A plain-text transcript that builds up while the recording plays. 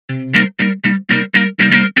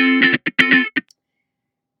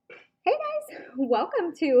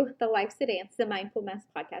welcome to the Life's a Dance, the Mindful Mess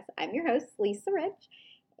podcast. I'm your host, Lisa Rich,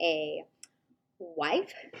 a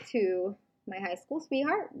wife to my high school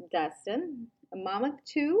sweetheart, Dustin, a mom of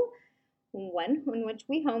two, one in which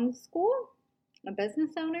we homeschool, a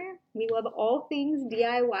business owner. We love all things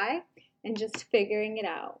DIY and just figuring it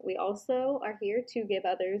out. We also are here to give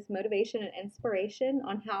others motivation and inspiration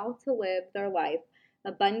on how to live their life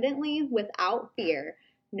abundantly without fear,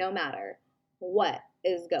 no matter what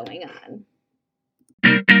is going on.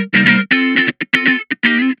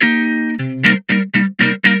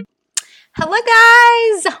 Hello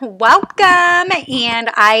guys, welcome, and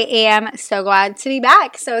I am so glad to be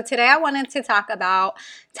back. So today I wanted to talk about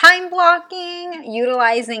time blocking,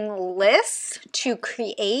 utilizing lists to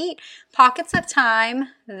create pockets of time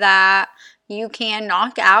that you can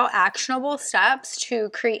knock out actionable steps to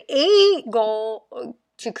create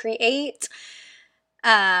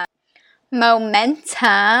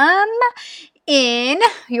momentum in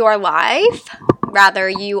your life. Rather,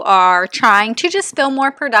 you are trying to just feel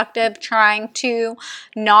more productive, trying to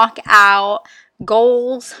knock out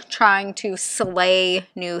goals, trying to slay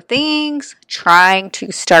new things, trying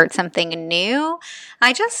to start something new.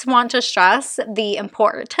 I just want to stress the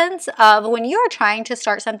importance of when you are trying to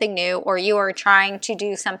start something new or you are trying to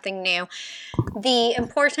do something new, the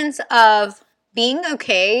importance of being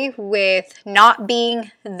okay with not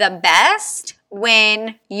being the best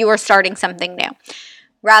when you are starting something new.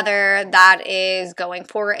 Rather, that is going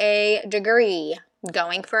for a degree,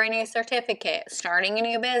 going for a new certificate, starting a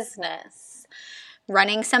new business,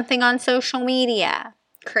 running something on social media,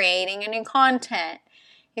 creating a new content.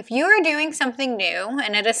 If you are doing something new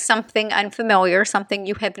and it is something unfamiliar, something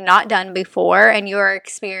you have not done before, and you are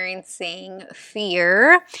experiencing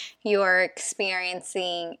fear, you are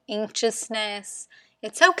experiencing anxiousness,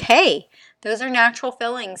 it's okay. Those are natural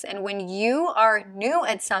feelings. And when you are new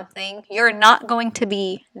at something, you're not going to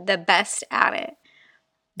be the best at it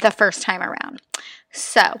the first time around.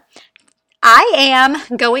 So I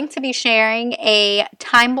am going to be sharing a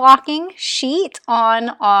time blocking sheet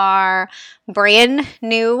on our brand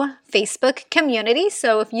new Facebook community.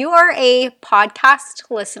 So if you are a podcast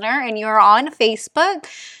listener and you're on Facebook,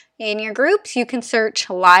 in your groups, you can search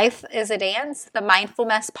Life is a Dance, the Mindful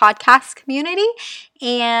Mess podcast community.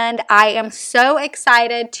 And I am so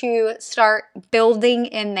excited to start building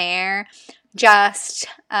in there just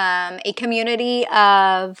a community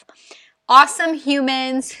of awesome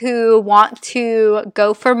humans who want to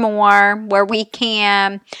go for more, where we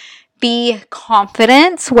can be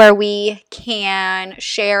confident, where we can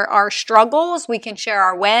share our struggles, we can share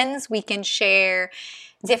our wins, we can share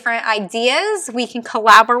different ideas, we can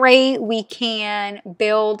collaborate, we can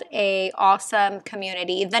build a awesome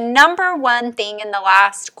community. The number one thing in the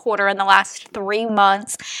last quarter, in the last 3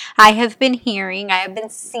 months, I have been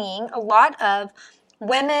seeing a lot of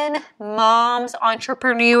women, moms,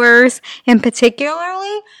 entrepreneurs in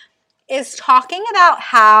particularly, is talking about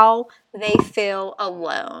how they feel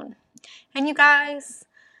alone. And you guys,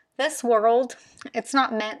 this world, it's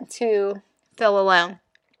not meant to feel alone.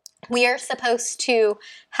 We are supposed to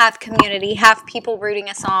have community, have people rooting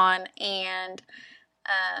us on, and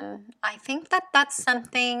I think that that's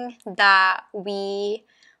something that we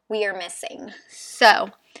are missing.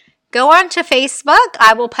 So go on to Facebook.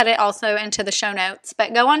 I will put it also into the show notes,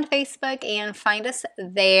 but go on Facebook and find us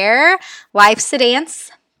there. Life's a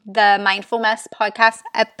Dance, the Mindful Mess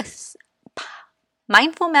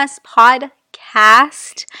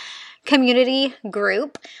podcast community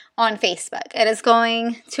group on Facebook. It is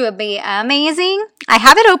going to be amazing. I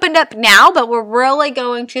have it opened up now, but we're really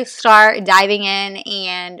going to start diving in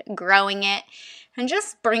and growing it and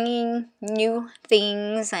just bringing new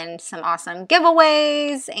things and some awesome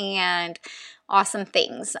giveaways and awesome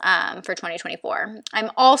things for 2024.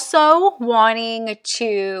 I'm also wanting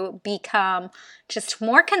to become just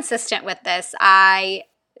more consistent with this. I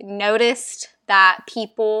noticed that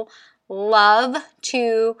people love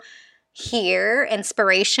to hear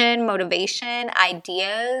inspiration, motivation,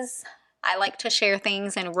 ideas. I like to share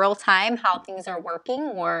things in real time, how things are working,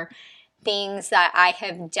 or things that I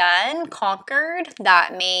have done, conquered,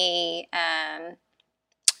 that may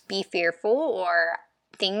be fearful, or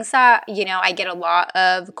things that, I get a lot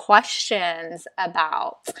of questions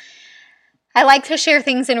about. I like to share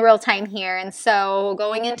things in real time here. And so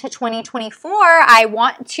going into 2024, I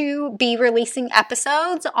want to be releasing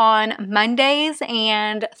episodes on Mondays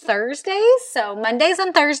and Thursdays. So Mondays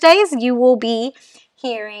and Thursdays, you will be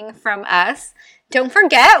hearing from us. Don't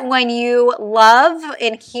forget, when you love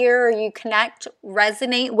and hear, or you connect,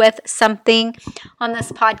 resonate with something on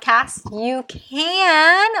this podcast, you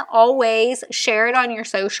can always share it on your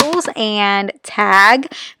socials and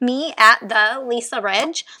tag me at the Lisa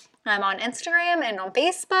Ridge. I'm on Instagram and on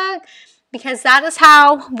Facebook, because that is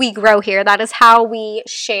how we grow here. That is how we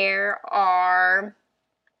share our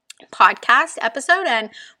podcast episode. And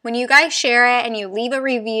when you guys share it and you leave a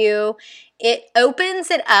review, it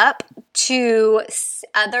opens it up to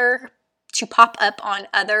pop up on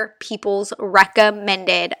other people's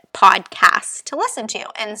recommended podcasts to listen to.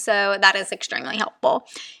 And so that is extremely helpful.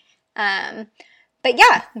 But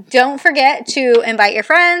yeah, don't forget to invite your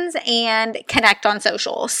friends and connect on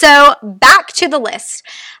social. So back to the list.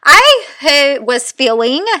 I was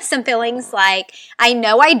feeling some feelings like, I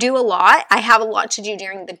know I do a lot. I have a lot to do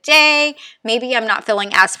during the day. Maybe I'm not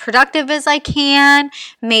feeling as productive as I can.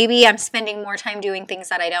 Maybe I'm spending more time doing things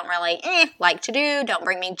that I don't really like to do, don't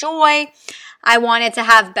bring me joy. I wanted to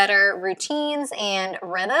have better routines and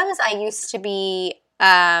rhythms. I used to be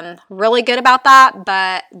really good about that,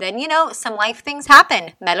 but then, some life things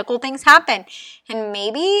happen, medical things happen, and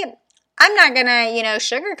maybe I'm not gonna,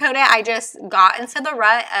 sugarcoat it. I just got into the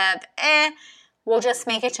rut of, we'll just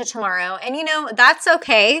make it to tomorrow. And, that's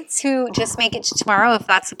okay to just make it to tomorrow if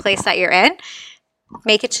that's the place that you're in.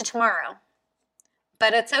 Make it to tomorrow.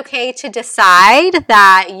 But it's okay to decide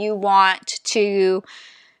that you want to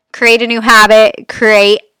create a new habit,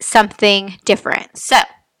 create something different. So,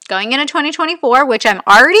 going into 2024, which I'm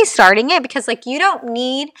already starting it, because you don't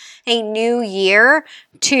need a new year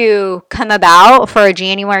to come about for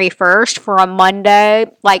January 1st, for a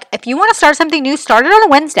Monday. If you want to start something new, start it on a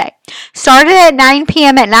Wednesday. Start it at 9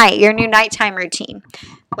 p.m. at night, your new nighttime routine.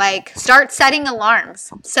 Start setting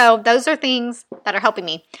alarms. So those are things that are helping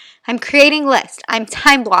me. I'm creating lists. I'm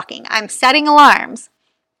time blocking. I'm setting alarms.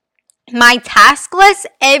 My task list,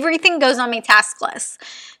 everything goes on my task list.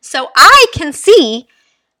 So I can see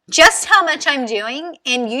just how much I'm doing.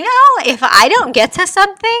 And if I don't get to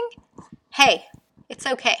something, hey, it's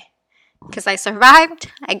okay. Because I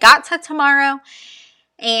survived. I got to tomorrow.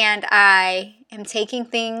 And I am taking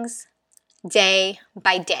things day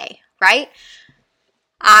by day, right?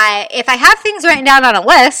 If I have things written down on a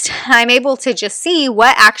list, I'm able to just see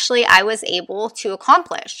what actually I was able to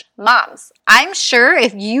accomplish. Moms, I'm sure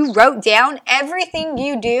if you wrote down everything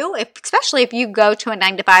you do, especially if you go to a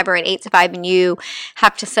 9 to 5 or an 8 to 5 and you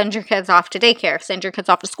have to send your kids off to daycare, send your kids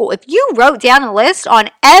off to school, if you wrote down a list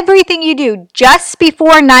on everything you do just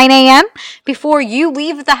before 9 a.m., before you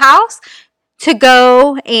leave the house to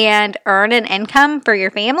go and earn an income for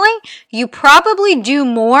your family, you probably do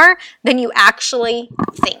more than you actually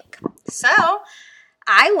think. So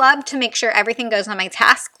I love to make sure everything goes on my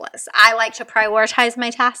task list. I like to prioritize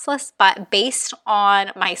my task list, but based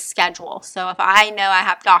on my schedule. So if I know I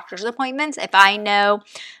have doctor's appointments, if I know,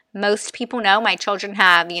 most people know my children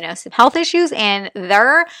have, some health issues, and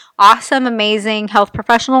their awesome, amazing health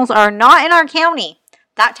professionals are not in our county.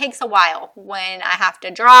 That takes a while when I have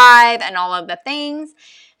to drive and all of the things.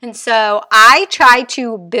 And so I try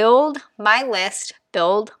to build my list,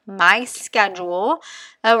 build my schedule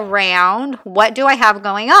around what do I have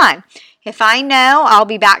going on. If I know I'll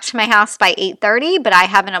be back to my house by 8:30, but I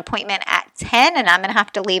have an appointment at 10 and I'm going to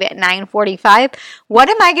have to leave at 9:45, what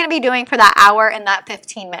am I going to be doing for that hour and that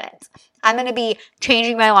 15 minutes? I'm going to be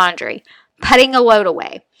changing my laundry, putting a load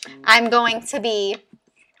away. I'm going to be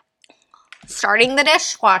starting the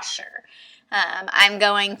dishwasher. I'm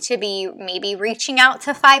going to be maybe reaching out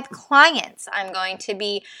to 5 clients. I'm going to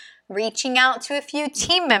be reaching out to a few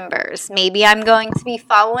team members. Maybe I'm going to be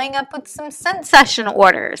following up with some scent session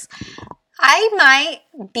orders. I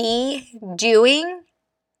might be doing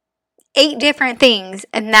 8 different things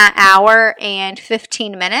in that hour and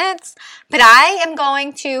 15 minutes, but I am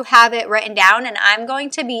going to have it written down and I'm going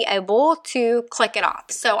to be able to click it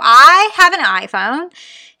off. So I have an iPhone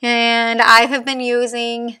and I have been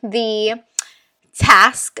using the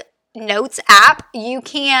Task Notes app. You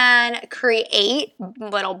can create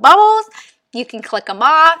little bubbles, you can click them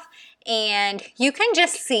off, and you can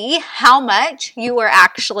just see how much you are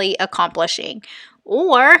actually accomplishing.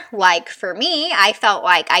 Or, for me, I felt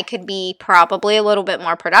like I could be probably a little bit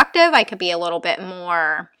more productive. I could be a little bit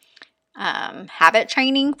more habit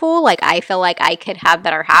trainingful. I feel like I could have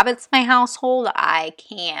better habits in my household. I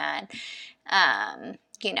can,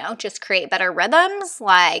 just create better rhythms.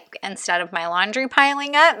 Instead of my laundry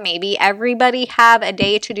piling up, maybe everybody have a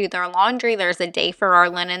day to do their laundry. There's a day for our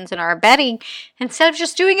linens and our bedding. Instead of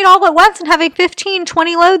just doing it all at once and having 15,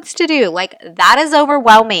 20 loads to do. That is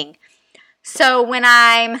overwhelming. So when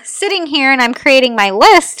I'm sitting here and I'm creating my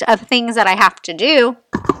list of things that I have to do,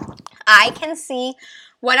 I can see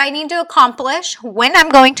what I need to accomplish, when I'm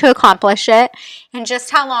going to accomplish it, and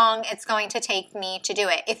just how long it's going to take me to do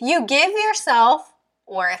it. If you give yourself,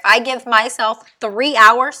 or if I give myself 3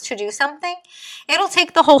 hours to do something, it'll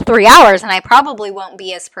take the whole 3 hours, and I probably won't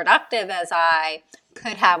be as productive as I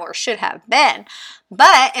could have or should have been.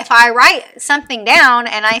 But if I write something down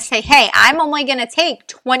and I say, hey, I'm only going to take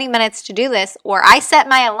 20 minutes to do this, or I set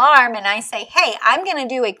my alarm and I say, hey, I'm going to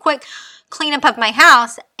do a quick cleanup of my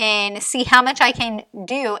house and see how much I can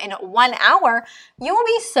do in 1 hour, you will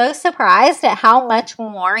be so surprised at how much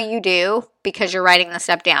more you do because you're writing the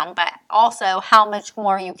stuff down, but also how much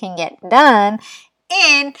more you can get done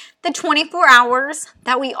in the 24 hours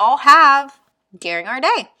that we all have during our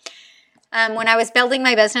day. When I was building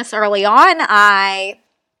my business early on, I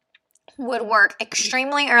would work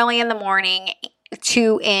extremely early in the morning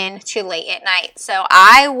to late at night. So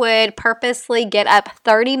I would purposely get up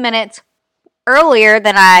 30 minutes earlier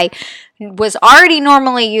than I was already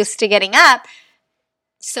normally used to getting up,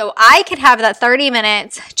 so I could have that 30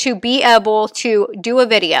 minutes to be able to do a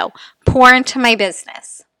video, pour into my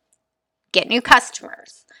business, get new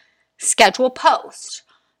customers, schedule posts,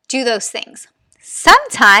 do those things.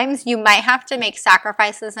 Sometimes you might have to make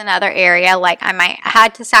sacrifices in other area, like I might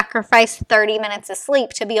had to sacrifice 30 minutes of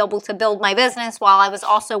sleep to be able to build my business while I was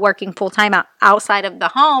also working full-time outside of the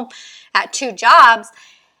home at 2 jobs.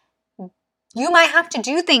 You might have to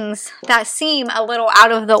do things that seem a little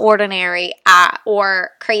out of the ordinary or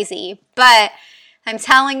crazy. But I'm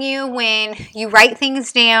telling you, when you write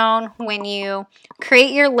things down, when you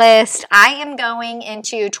create your list, I am going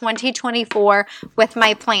into 2024 with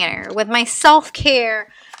my planner, with my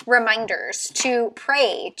self-care reminders to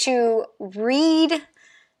pray, to read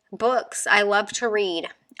books. I love to read.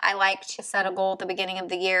 I like to set a goal at the beginning of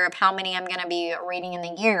the year of how many I'm going to be reading in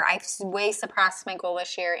the year. I've way surpassed my goal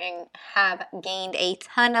this year and have gained a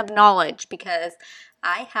ton of knowledge because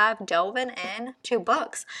I have delved into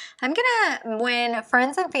books. When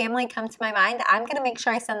friends and family come to my mind, I'm going to make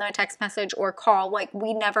sure I send them a text message or call. Like,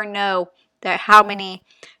 we never know that how many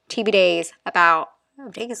TB days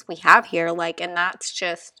we have here. And that's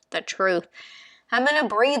just the truth. I'm going to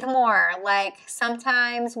breathe more.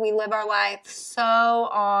 Sometimes we live our life so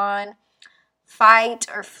on fight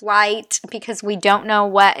or flight because we don't know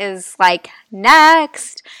what is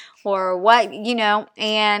next or what,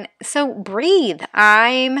 and so breathe.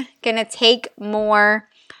 I'm going to take more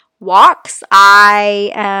walks.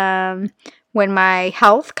 When my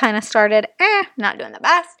health kind of started, not doing the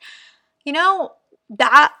best,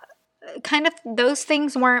 that kind of, those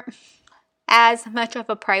things weren't as much of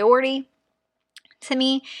a priority to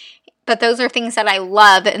me, but those are things that I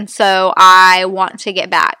love, and so I want to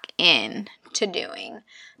get back into doing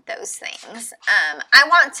those things. I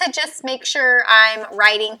want to just make sure I'm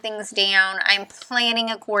writing things down. I'm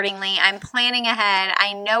planning accordingly. I'm planning ahead.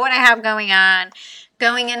 I know what I have going on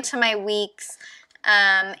going into my weeks,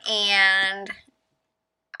 and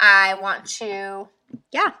I want to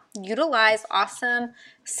utilize awesome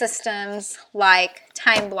systems like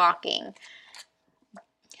time blocking,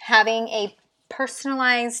 having a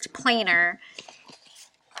personalized planner,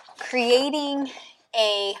 creating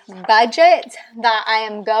a budget that I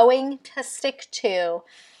am going to stick to.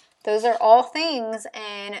 Those are all things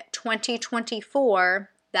in 2024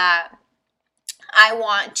 that I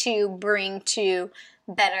want to bring to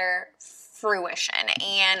better fruition.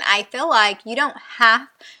 And I feel like you don't have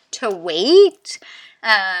to wait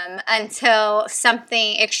until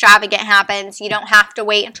something extravagant happens. You don't have to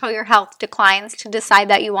wait until your health declines to decide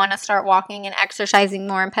that you want to start walking and exercising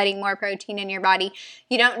more and putting more protein in your body.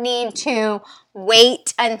 You don't need to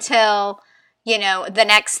wait until, the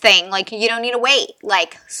next thing. You don't need to wait.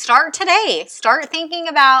 Start today. Start thinking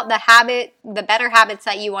about the better habits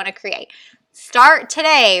that you want to create. Start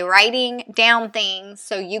today writing down things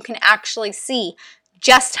so you can actually see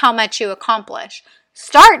just how much you accomplish.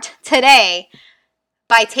 Start today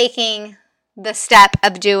by taking the step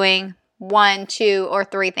of doing 1, 2, or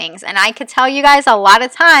 3 things. And I could tell you guys a lot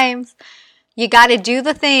of times you got to do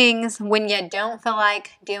the things when you don't feel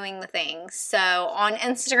like doing the things. So on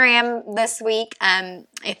Instagram this week,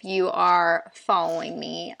 if you are following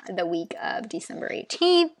me the week of December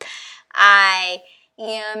 18th, I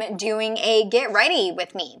am doing a get ready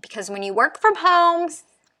with me, because when you work from home,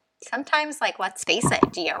 sometimes, let's face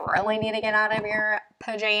it, do you really need to get out of your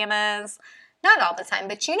pajamas? Not all the time,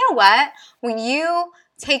 but you know what? When you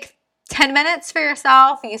take 10 minutes for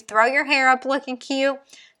yourself, you throw your hair up looking cute,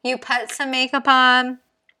 you put some makeup on,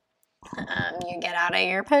 you get out of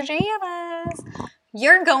your pajamas,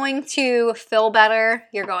 you're going to feel better.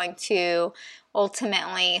 You're going to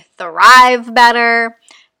ultimately thrive better.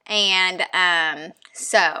 And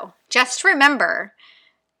So just remember,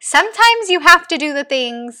 sometimes you have to do the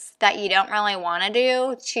things that you don't really want to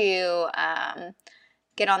do to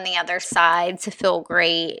get on the other side, to feel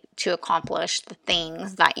great, to accomplish the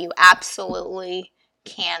things that you absolutely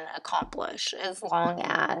can accomplish, as long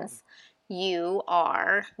as you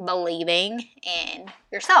are believing in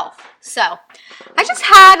yourself. So I just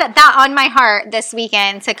had that on my heart this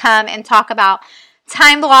weekend to come and talk about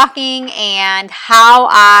time blocking and how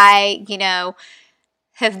I,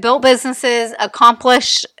 have built businesses,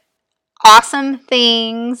 accomplished awesome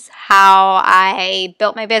things, how I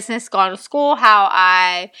built my business, gone to school, how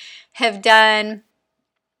I have done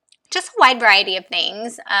just a wide variety of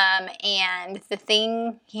things. And the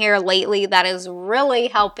thing here lately that is really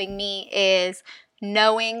helping me is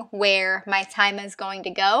knowing where my time is going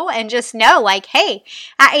to go, and just know, like, hey,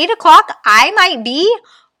 at 8 o'clock, I might be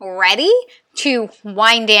ready to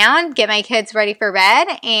wind down, get my kids ready for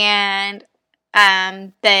bed, and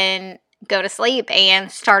then go to sleep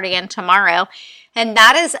and start again tomorrow. And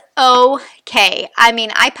that is okay. I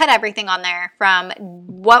mean, I put everything on there, from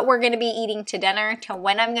what we're going to be eating to dinner to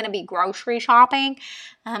when I'm going to be grocery shopping,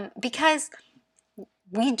 because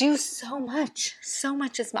we do so much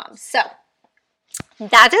as moms. So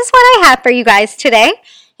that is what I have for you guys today.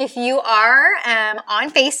 If you are on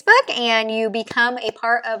Facebook and you become a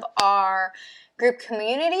part of our group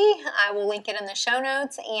community, I will link it in the show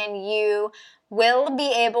notes, and you will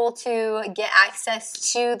be able to get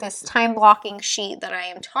access to this time blocking sheet that I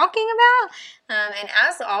am talking about. And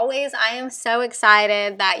as always, I am so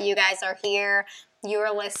excited that you guys are here. You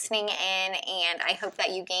are listening in, and I hope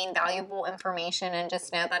that you gain valuable information, and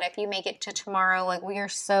just know that if you make it to tomorrow, like, we are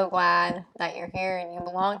so glad that you're here and you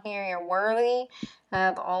belong here. You're worthy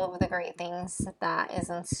of all of the great things that is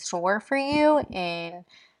in store for you in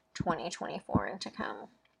 2024 and to come.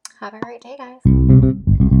 Have a great day, guys.